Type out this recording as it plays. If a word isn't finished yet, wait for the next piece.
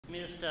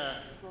Mr.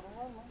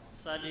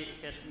 Sadiq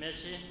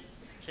Kesmechi,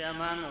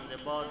 Chairman of the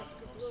Board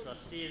of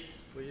Trustees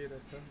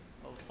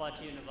of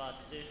Fatih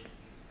University,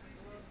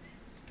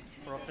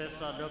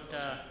 Professor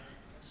Dr.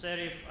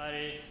 Serif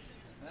Ali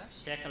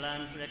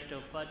Teklan, Rector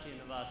of Fatih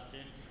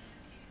University,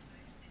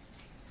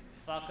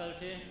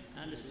 faculty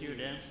and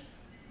students,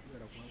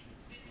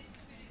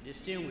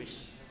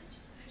 distinguished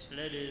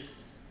ladies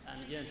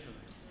and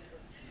gentlemen.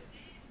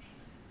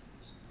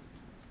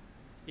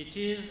 It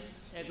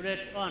is a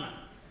great honor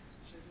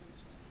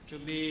to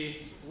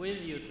be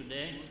with you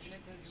today,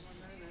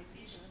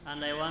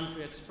 and I want to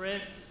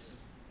express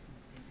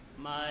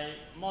my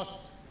most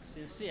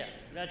sincere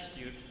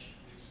gratitude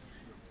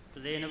to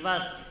the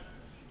university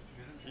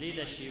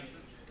leadership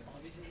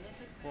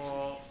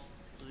for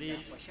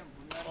this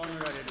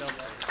honorary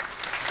doctorate.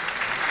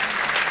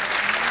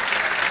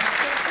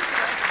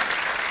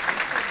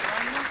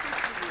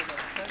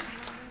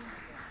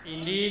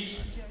 Indeed,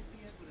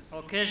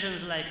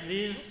 occasions like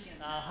these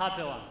are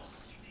happy ones,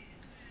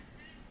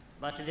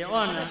 but the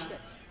honor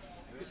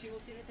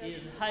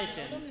is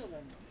heightened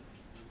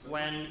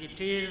when it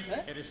is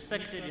a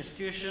respected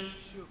institution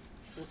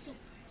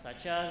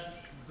such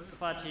as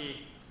Fatih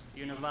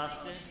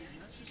University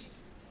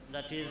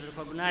that is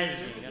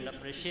recognizing and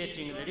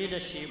appreciating the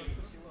leadership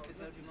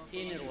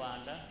in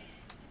Rwanda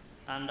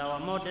and our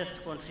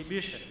modest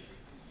contribution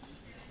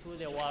to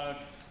the world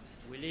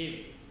we live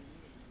in.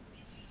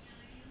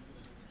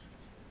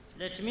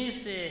 Let me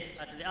say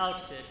at the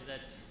outset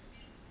that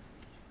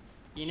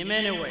in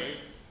many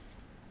ways,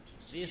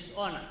 this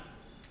honor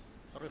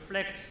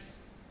reflects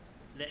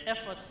the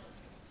efforts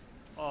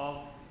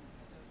of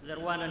the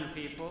Rwandan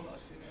people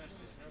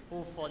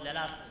who for the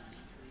last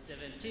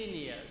 17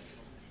 years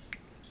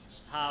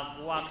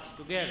have worked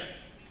together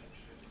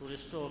to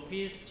restore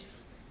peace,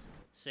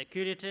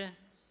 security,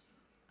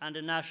 and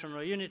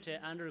national unity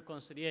and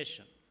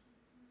reconciliation.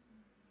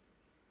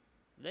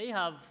 They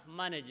have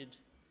managed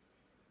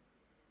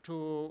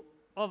to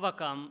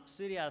overcome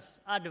serious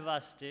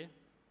adversity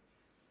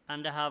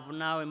and have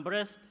now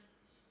embraced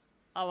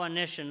our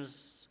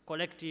nation's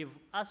collective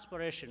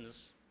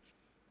aspirations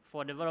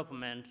for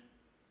development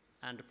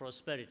and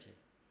prosperity.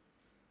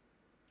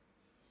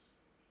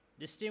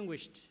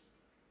 Distinguished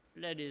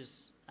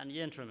ladies and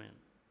gentlemen,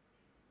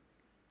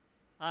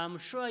 I'm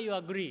sure you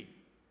agree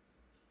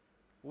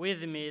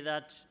with me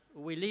that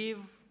we live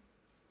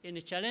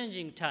in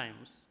challenging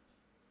times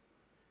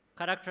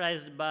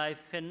characterized by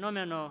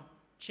phenomenal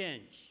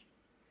change.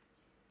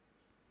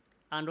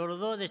 And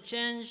although the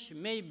change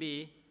may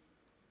be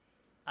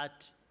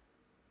at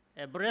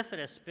a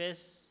breathless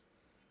pace,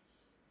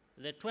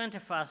 the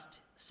 21st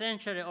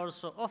century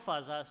also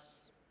offers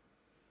us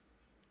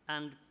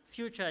and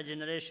future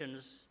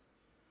generations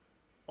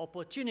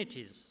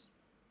opportunities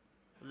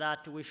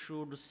that we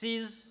should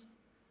seize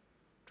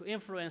to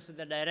influence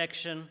the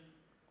direction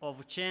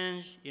of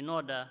change in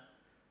order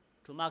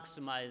to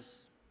maximize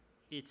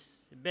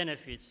its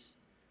benefits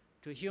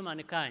to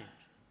humankind.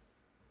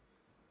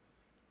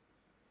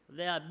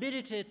 The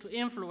ability to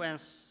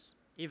influence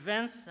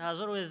events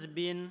has always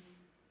been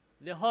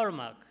the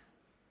hallmark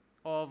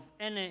of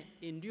any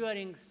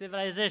enduring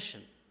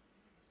civilization.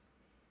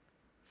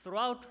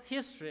 Throughout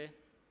history,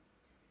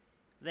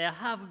 there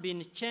have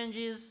been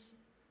changes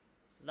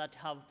that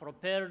have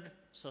propelled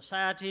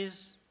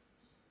societies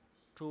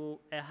to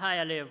a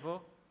higher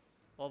level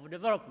of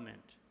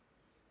development.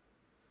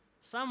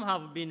 Some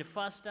have been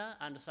faster,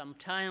 and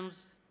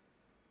sometimes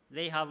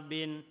they have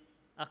been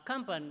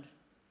accompanied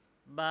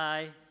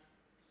by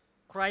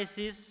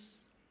crisis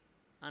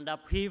and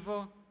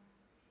upheaval.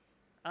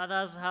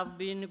 Others have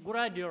been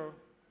gradual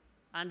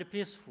and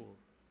peaceful.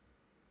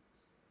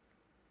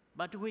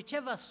 But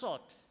whichever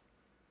sort,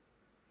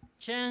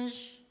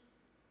 change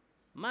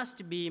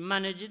must be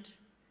managed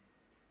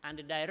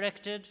and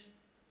directed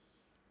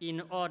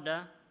in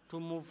order to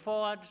move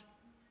forward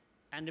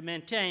and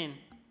maintain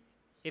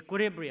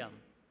equilibrium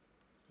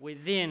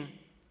within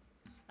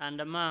and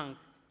among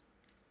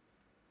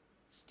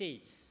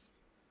states.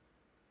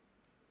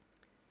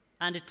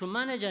 And to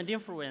manage and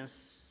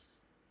influence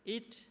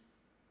it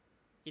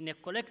in a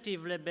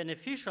collectively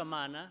beneficial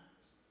manner,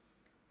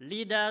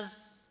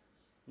 leaders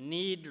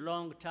need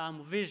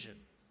long-term vision,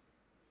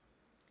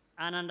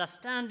 an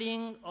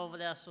understanding of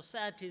their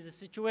society's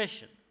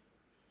situation,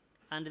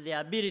 and the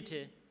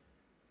ability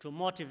to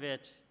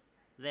motivate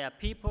their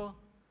people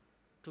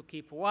to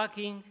keep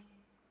working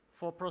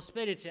for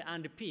prosperity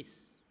and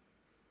peace.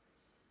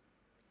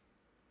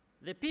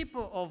 The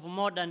people of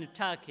modern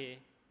Turkey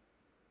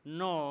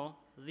know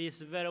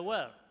this very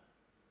well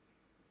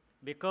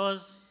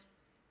because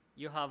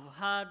you have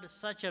had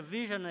such a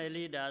visionary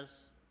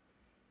leaders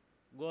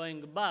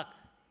going back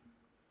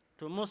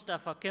to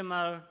Mustafa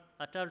Kemal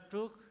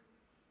Atatürk,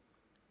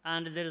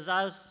 and the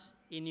results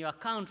in your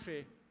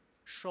country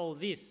show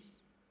this.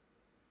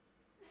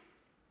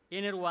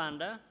 In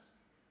Rwanda,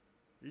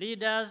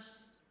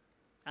 leaders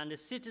and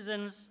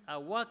citizens are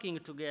working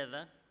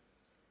together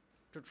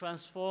to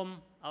transform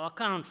our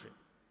country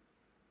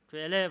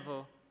to a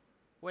level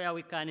where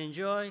we can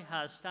enjoy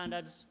high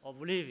standards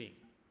of living.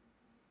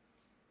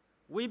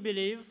 We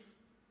believe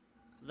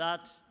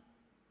that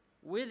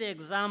with the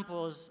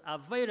examples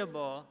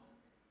available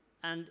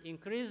and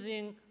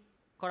increasing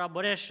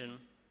collaboration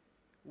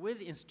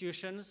with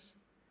institutions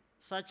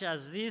such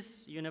as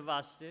this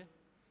university,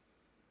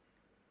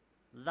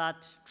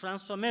 that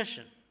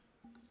transformation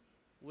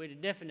will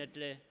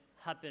definitely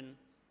happen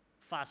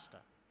faster.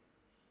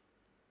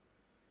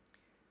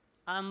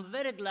 I'm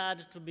very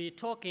glad to be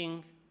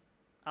talking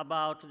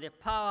about the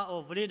power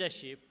of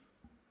leadership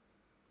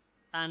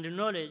and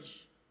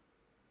knowledge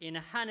in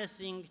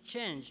harnessing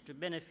change to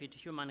benefit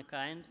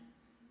humankind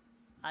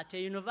at a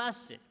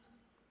university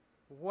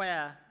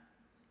where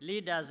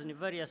leaders in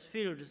various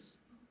fields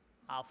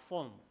are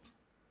formed.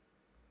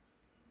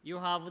 You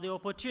have the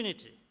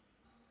opportunity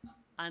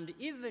and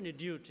even a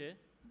duty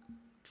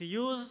to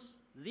use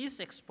this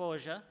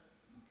exposure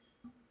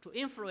to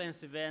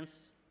influence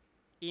events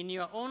in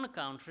your own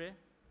country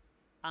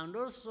and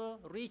also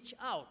reach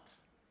out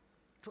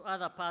to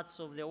other parts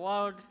of the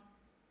world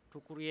to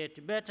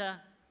create better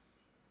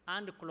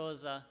and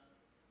closer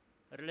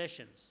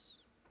relations.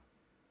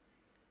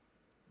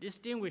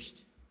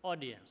 Distinguished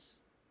audience,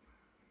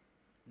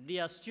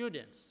 dear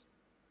students,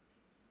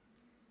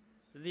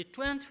 the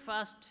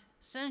 21st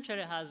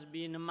century has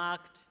been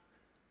marked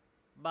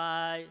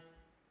by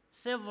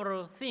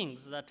several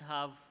things that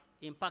have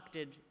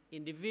impacted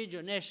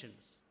individual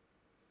nations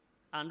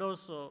and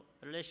also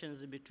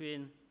relations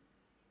between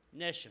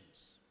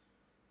nations.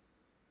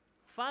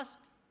 First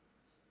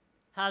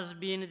has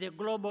been the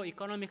global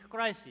economic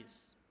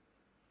crisis,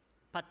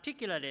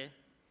 particularly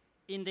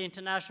in the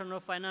international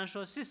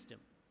financial system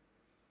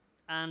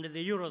and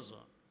the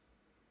Eurozone.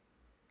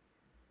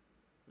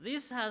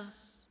 This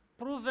has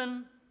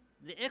proven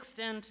the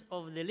extent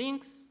of the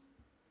links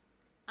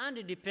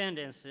and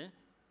dependency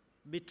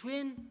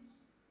between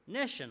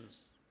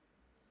nations,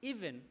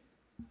 even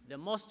the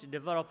most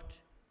developed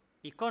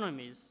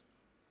economies.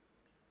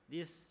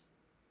 This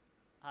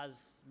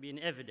has been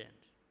evident.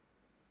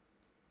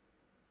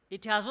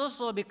 It has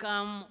also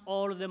become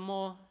all the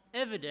more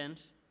evident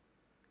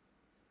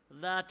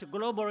that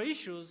global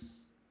issues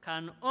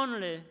can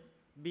only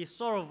be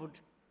solved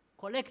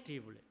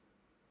collectively.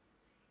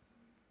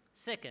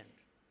 Second,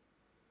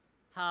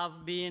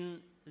 have been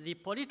the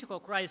political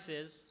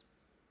crisis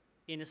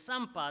in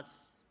some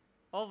parts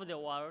of the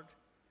world,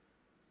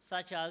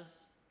 such as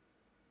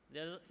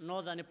the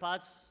northern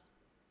parts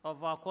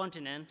of our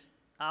continent,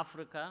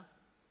 Africa,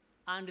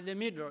 and the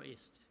Middle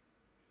East.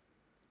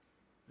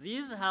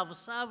 These have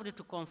served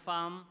to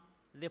confirm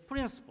the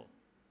principle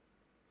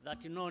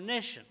that no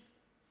nation,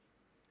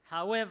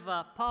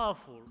 however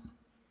powerful,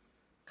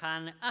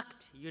 can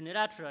act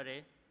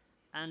unilaterally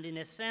and, in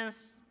a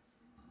sense,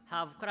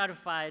 have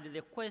clarified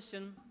the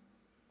question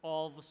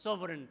of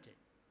sovereignty.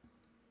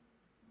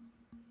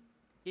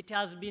 It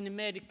has been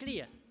made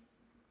clear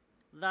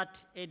that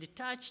a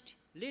detached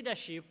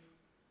leadership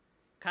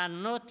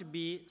cannot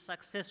be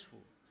successful.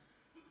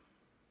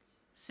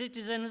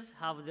 Citizens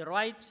have the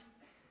right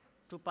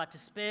to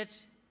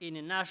participate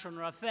in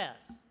national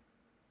affairs.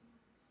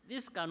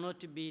 This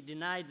cannot be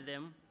denied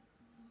them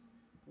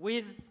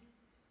with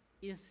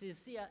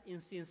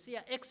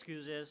insincere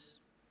excuses.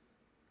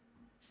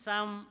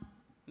 Some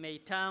may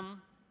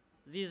term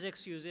these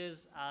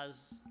excuses as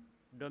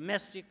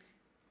domestic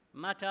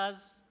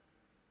matters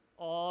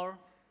or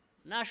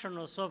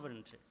national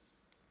sovereignty.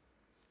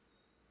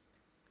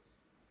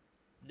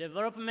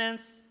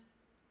 Developments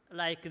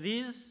like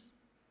these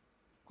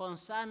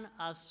concern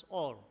us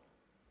all.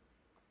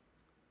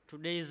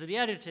 Today's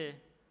reality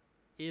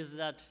is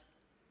that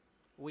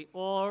we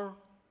all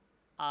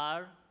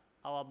are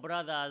our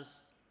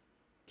brother's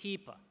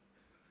keeper.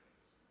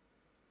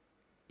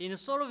 In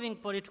solving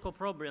political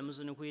problems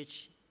in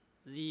which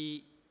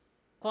the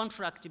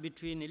contract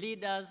between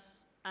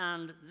leaders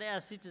and their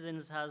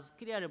citizens has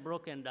clearly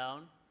broken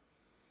down,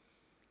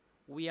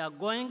 we are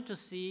going to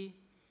see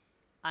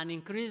an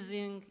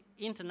increasing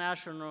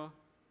international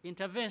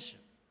intervention.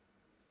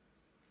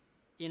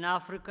 In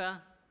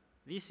Africa,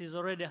 this is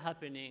already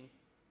happening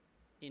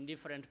in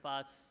different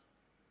parts,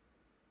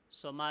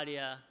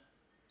 Somalia,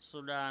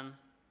 Sudan,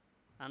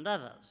 and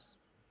others.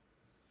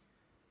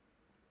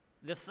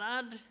 The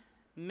third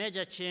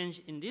major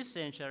change in this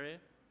century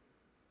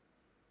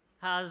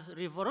has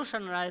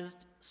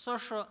revolutionized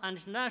social and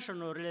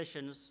international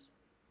relations,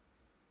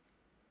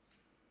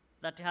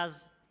 that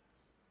has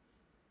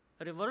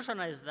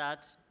revolutionized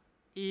that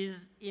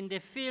is in the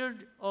field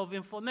of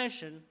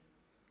information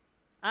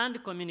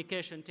and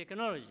communication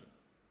technology.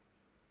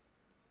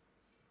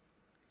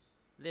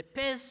 The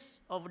pace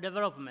of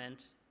development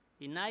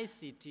in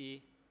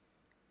ICT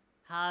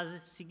has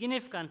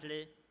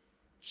significantly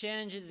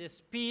changed the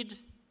speed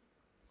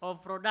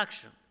of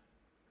production,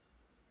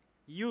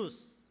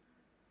 use,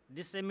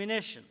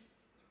 dissemination,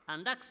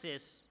 and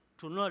access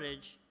to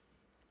knowledge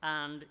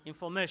and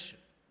information.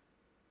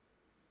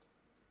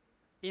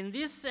 In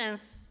this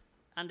sense,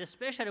 and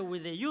especially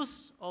with the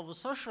use of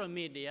social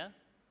media,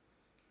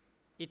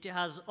 it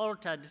has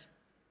altered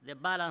the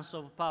balance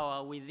of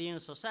power within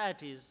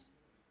societies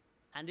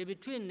and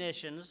between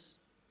nations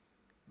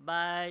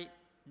by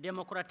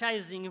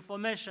democratizing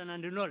information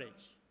and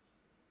knowledge,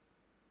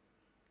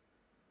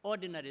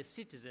 ordinary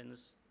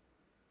citizens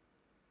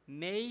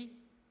may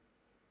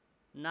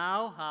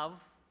now have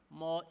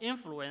more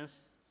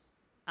influence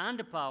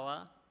and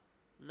power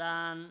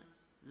than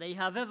they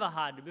have ever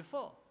had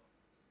before.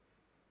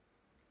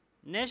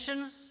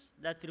 Nations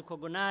that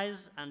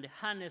recognize and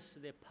harness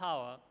the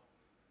power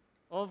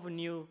of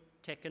new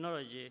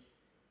technology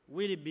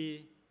will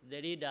be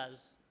the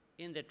leaders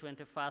in the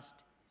 21st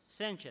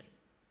century.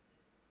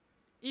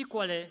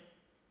 Equally,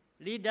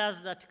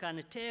 leaders that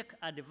can take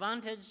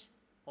advantage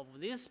of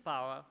this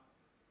power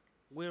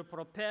will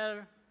propel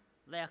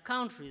their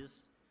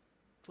countries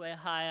to a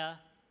higher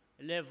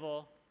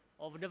level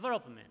of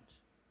development.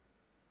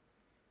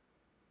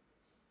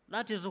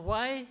 That is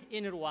why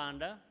in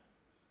Rwanda,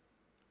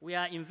 we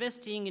are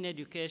investing in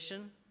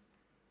education,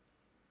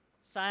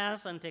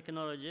 science and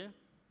technology,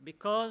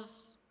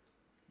 because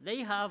they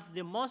have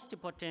the most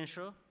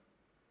potential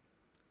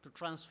to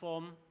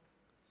transform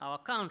our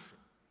country,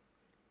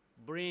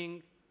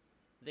 bring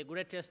the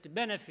greatest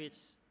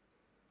benefits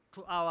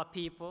to our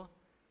people,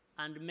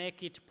 and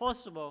make it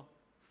possible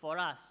for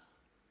us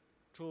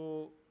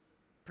to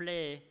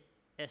play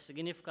a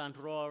significant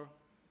role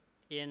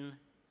in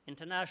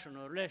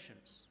international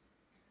relations.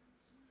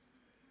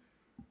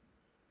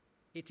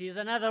 It is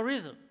another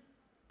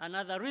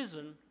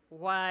reason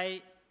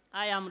why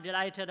I am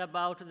delighted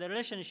about the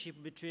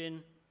relationship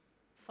between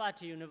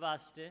Fatih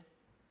University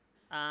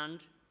and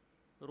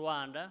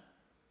Rwanda.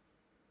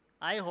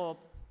 I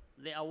hope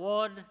the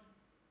award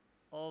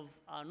of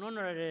an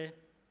honorary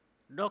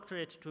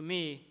doctorate to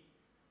me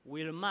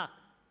will mark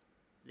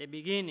the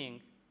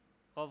beginning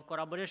of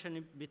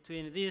collaboration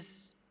between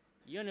this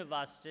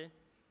university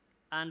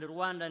and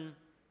Rwandan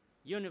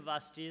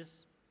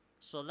universities,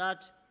 so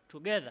that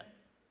together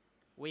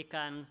we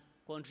can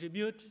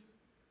contribute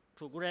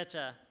to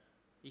greater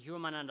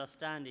human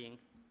understanding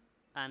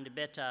and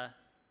better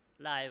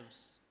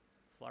lives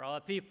for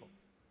our people.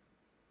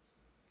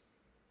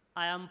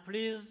 I am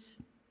pleased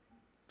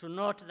to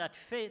note that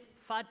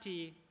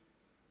Fatih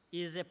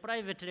is a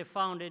privately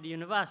founded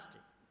university.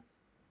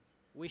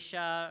 We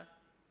shall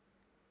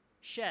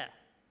share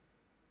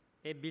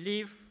a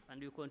belief,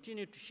 and we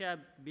continue to share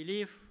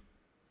belief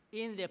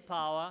in the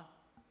power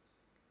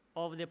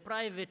of the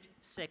private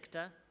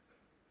sector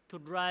to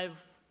drive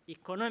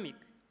economic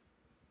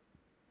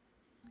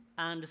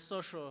and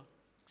social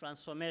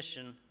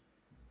transformation.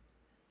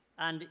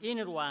 And in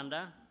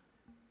Rwanda,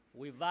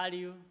 we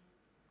value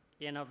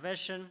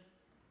innovation,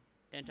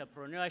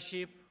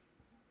 entrepreneurship,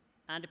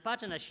 and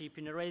partnership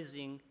in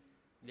raising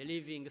the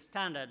living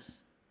standards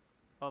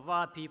of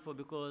our people,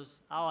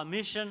 because our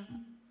mission,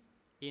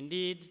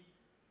 indeed,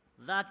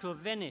 that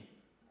of any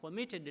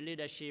committed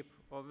leadership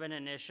of any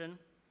nation,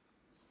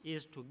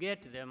 is to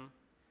get them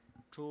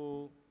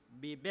to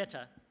be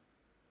better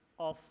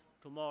off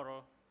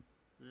tomorrow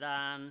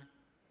than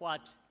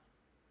what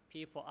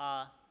people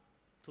are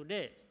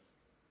today.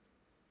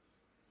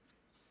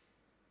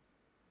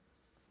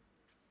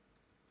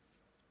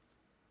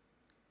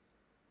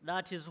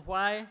 That is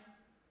why,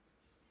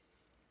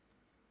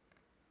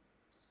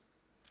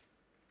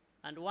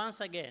 and once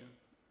again,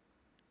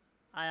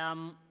 I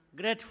am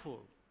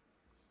grateful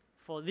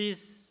for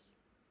this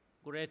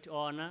great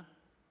honor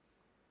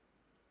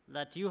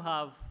that you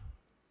have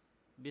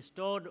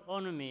bestowed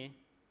on me,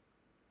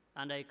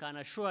 and I can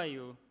assure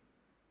you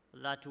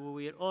that we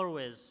will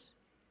always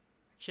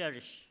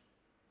cherish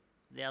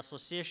the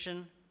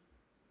association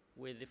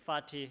with the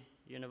Fatih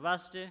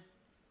University,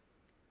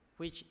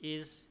 which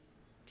is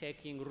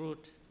taking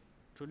root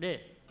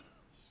today.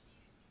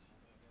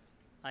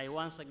 I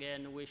once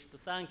again wish to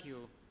thank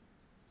you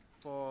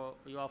for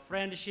your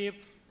friendship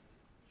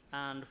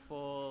and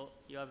for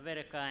your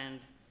very kind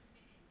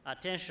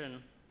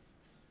attention,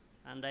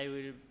 and I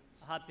will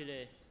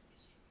happily,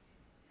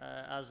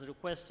 as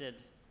requested,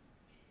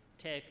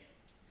 take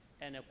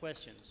any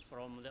questions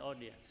from the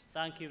audience.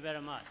 Thank you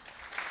very much.